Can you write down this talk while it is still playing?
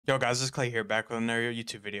Yo guys, this is Clay here, back with another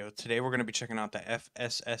YouTube video. Today we're going to be checking out the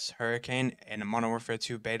FSS Hurricane and Modern Warfare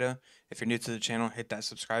 2 beta. If you're new to the channel, hit that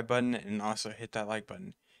subscribe button and also hit that like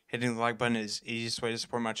button. Hitting the like button is the easiest way to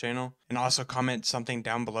support my channel. And also comment something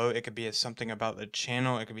down below. It could be something about the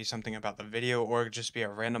channel, it could be something about the video, or it could just be a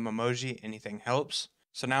random emoji. Anything helps.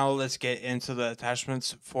 So now let's get into the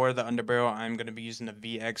attachments. For the underbarrel, I'm going to be using the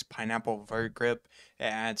VX Pineapple Vert Grip. It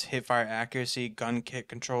adds hipfire accuracy, gun kick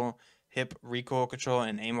control, hip recoil control,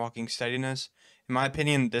 and aim walking steadiness. In my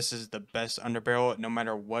opinion, this is the best underbarrel. No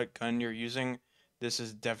matter what gun you're using, this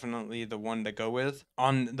is definitely the one to go with.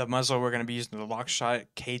 On the muzzle, we're going to be using the Lockshot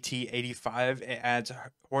KT85. It adds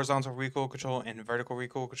horizontal recoil control and vertical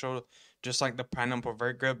recoil control. Just like the Pineapple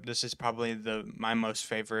Vert Grip, this is probably my most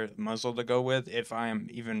favorite muzzle to go with if I am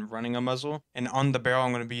even running a muzzle. And on the barrel,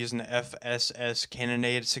 I'm going to be using the FSS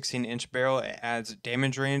Cannonade 16-inch barrel. It adds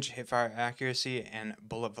damage range, hipfire accuracy, and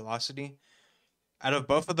bullet velocity. Out of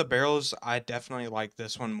both of the barrels, I definitely like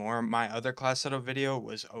this one more. My other class setup video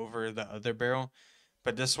was over the other barrel,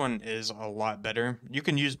 but this one is a lot better. You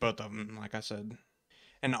can use both of them, like I said.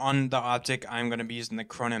 And on the optic, I'm going to be using the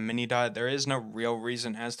Cronin Mini Dot. There is no real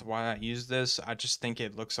reason as to why I use this. I just think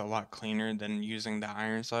it looks a lot cleaner than using the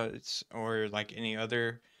iron sights or like any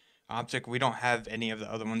other optic. We don't have any of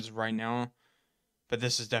the other ones right now, but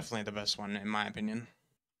this is definitely the best one in my opinion.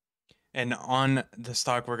 And on the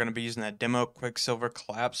stock, we're going to be using that Demo Quicksilver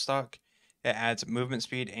Collapse stock. It adds movement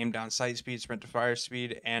speed, aim down sight speed, sprint to fire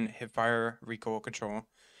speed, and hip fire recoil control.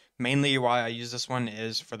 Mainly why I use this one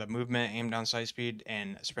is for the movement, aim down sight speed,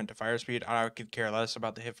 and sprint to fire speed. I could care less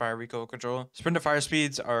about the hip fire recoil control. Sprint to fire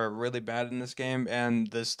speeds are really bad in this game,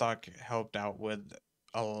 and this stock helped out with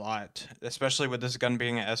a lot. Especially with this gun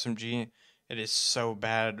being an SMG, it is so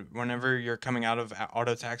bad. Whenever you're coming out of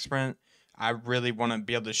auto attack sprint, I really want to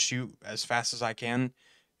be able to shoot as fast as I can,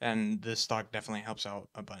 and this stock definitely helps out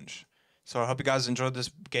a bunch. So I hope you guys enjoyed this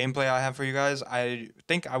gameplay I have for you guys. I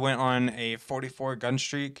think I went on a 44 gun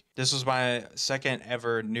streak. This was my second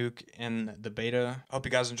ever nuke in the beta. Hope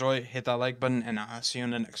you guys enjoy. Hit that like button, and I'll see you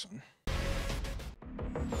in the next one.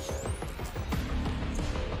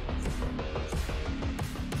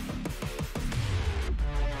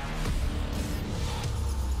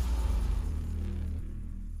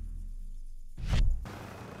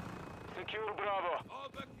 Secure Bravo. I'll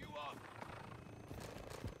back you up.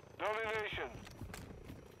 Domination.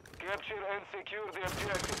 Capture and secure the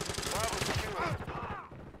objective. Bravo secure.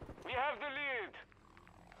 We have the lead.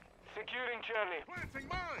 Securing Charlie. Planting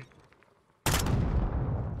mine!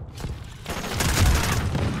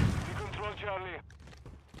 We control Charlie.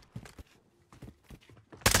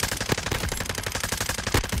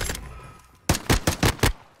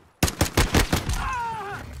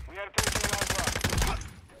 We are taking Alpha.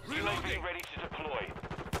 Reloading! Ready to deploy.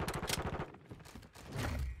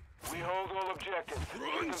 We hold all objectives.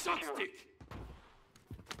 Throwing System secure. substick!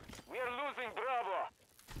 We are losing Bravo.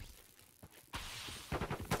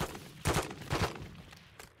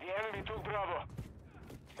 The enemy took Bravo.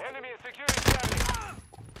 Enemy is securing Charlie.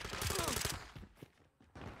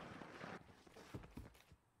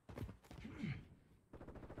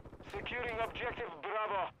 Securing objective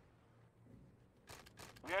Bravo.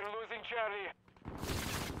 We are losing Charlie.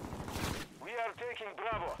 We are taking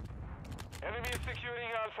Bravo. Enemy is securing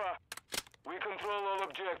Alpha. We control all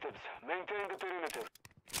objectives. Maintain the perimeter.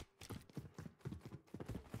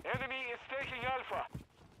 Enemy is taking Alpha.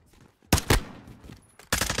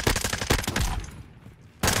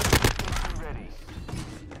 Ready.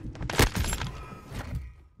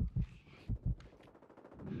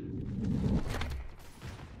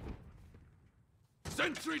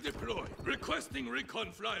 Sentry deployed! Requesting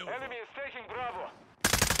recon flyover! Enemy is taking Bravo.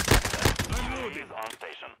 I'm loading! On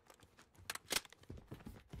station.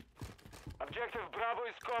 Objective Bravo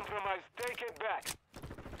is compromised. Take it back.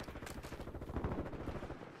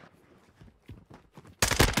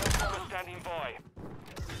 Delta standing by.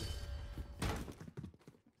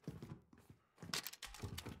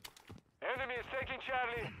 Enemy is taking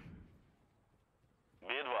Charlie.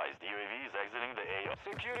 Be advised, UAV is exiting the AO.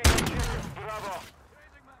 Securing objective Bravo.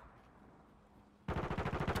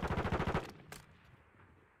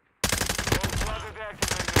 All flooded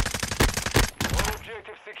activated. All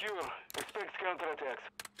objectives secure. Expect counterattacks.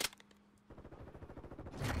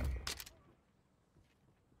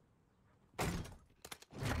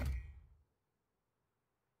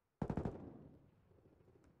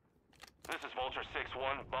 This is Vulture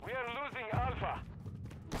 6-1. We are losing Alpha.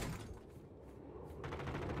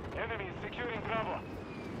 Enemy is securing Bravo.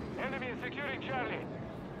 Enemy is securing Charlie.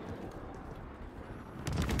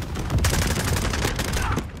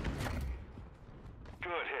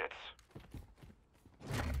 Good hits.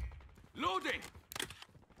 Loading!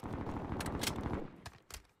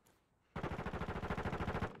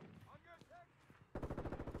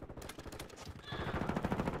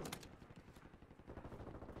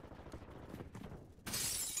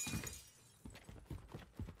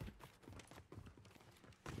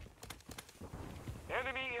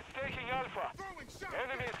 Enemy is taking Alpha.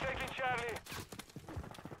 Enemy is taking Charlie.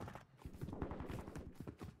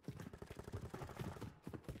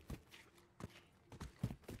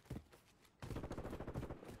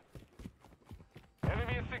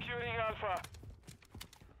 Enemy is securing Alpha.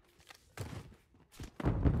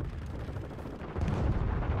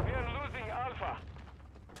 We are losing Alpha.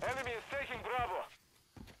 Enemy is taking Bravo.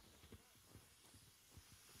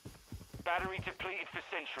 Battery depleted for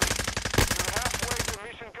centuries. You're halfway to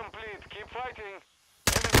mission complete. Keep fighting.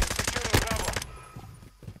 Enemy is securing Bravo.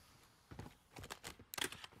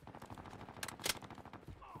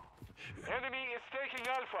 Enemy is taking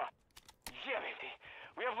Alpha. Yeah, baby.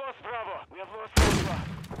 We have lost Bravo. We have lost Alpha.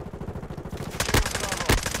 Securing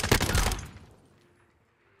Bravo.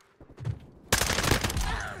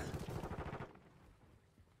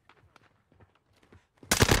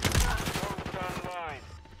 Don't stand line.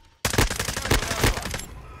 Securing Alpha.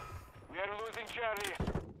 We are losing Charlie.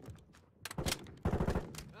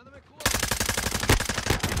 Enemy close!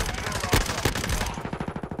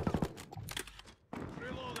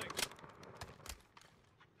 Reloading!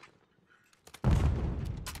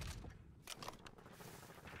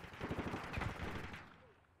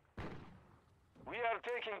 We are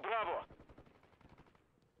taking Bravo.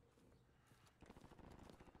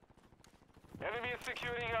 Enemy is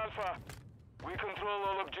securing Alpha. We control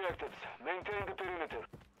all objectives. Maintain the perimeter.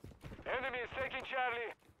 Enemy is taking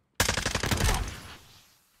Charlie.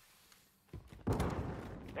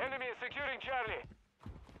 Enemy is securing Charlie.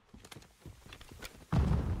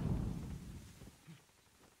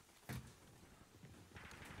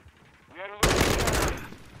 We are losing Charlie.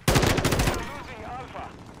 We are losing Alpha.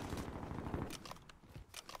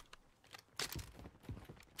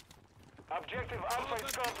 Objective Alpha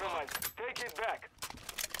is compromised. Take it back.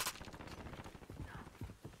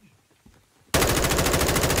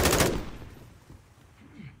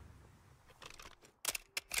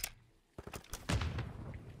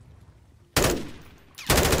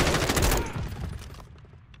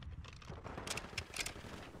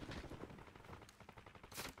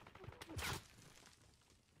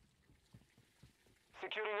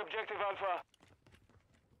 Securing objective Alpha.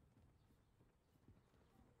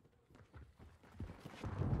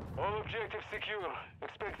 All objectives secure.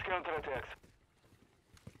 Expect counterattacks.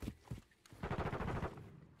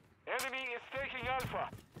 Enemy is taking Alpha.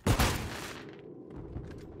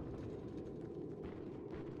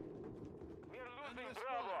 We are losing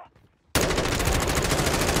Bravo.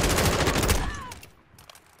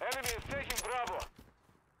 Enemy is taking Bravo.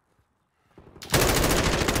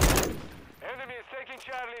 Enemy is taking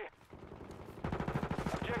Charlie.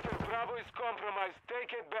 Objective Bravo is compromised.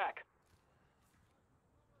 Take it back.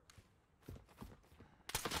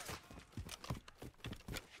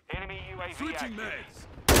 Enemy UAV Switching active. mags!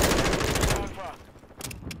 Alpha.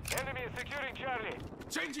 Enemy is securing Charlie.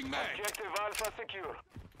 Changing mags! Objective Alpha secure.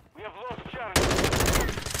 We have lost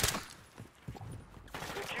Charlie.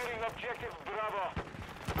 Securing objective Bravo.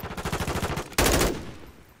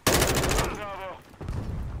 Bravo.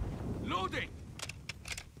 Loading!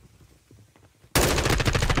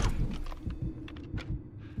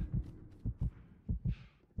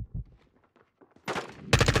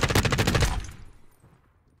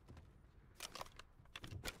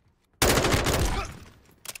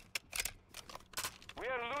 We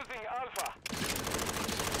are losing Alpha.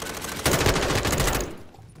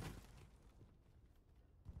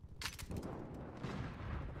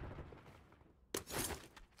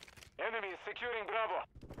 Enemy is securing Bravo.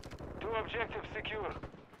 Two objectives secure.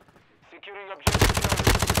 Securing objective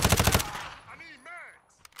Charlie. I need mags!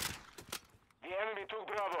 The enemy took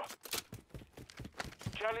Bravo.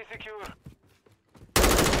 Charlie secure.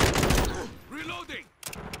 Reloading!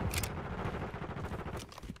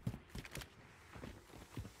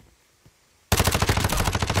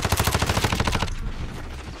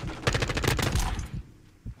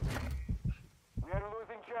 We are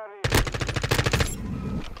losing Charlie.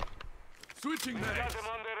 Switching We got mags! them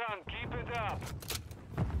on the run. Keep it up.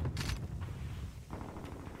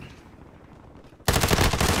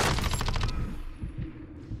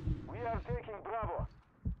 We are taking Bravo.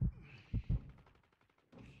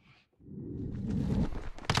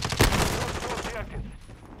 Lost objectives.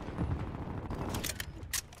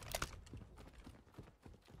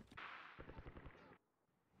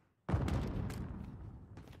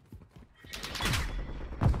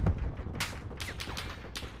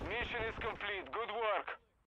 complete. Good work.